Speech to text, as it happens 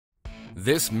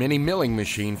This mini milling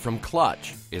machine from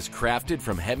Klutch is crafted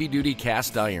from heavy-duty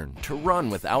cast iron to run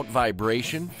without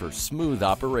vibration for smooth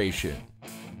operation.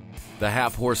 The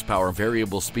half-horsepower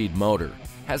variable speed motor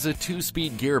has a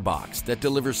 2-speed gearbox that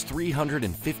delivers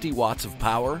 350 watts of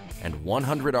power and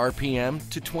 100 RPM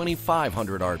to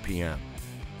 2500 RPM.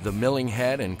 The milling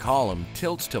head and column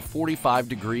tilts to 45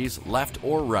 degrees left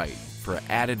or right for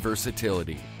added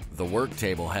versatility. The work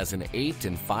table has an 8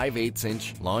 5/8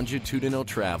 inch longitudinal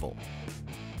travel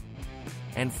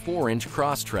and 4-inch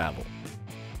cross travel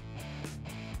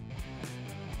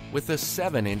with a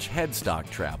 7-inch headstock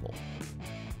travel.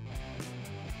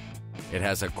 It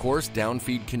has a coarse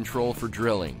downfeed control for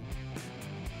drilling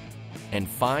and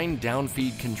fine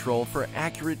downfeed control for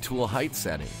accurate tool height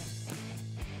setting.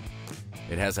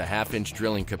 It has a 1/2-inch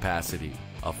drilling capacity,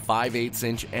 a 5/8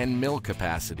 inch end mill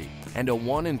capacity, and a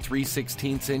 1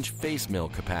 3/16 inch face mill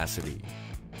capacity.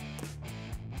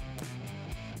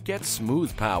 Get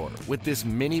smooth power with this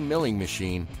mini milling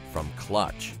machine from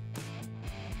Klutch.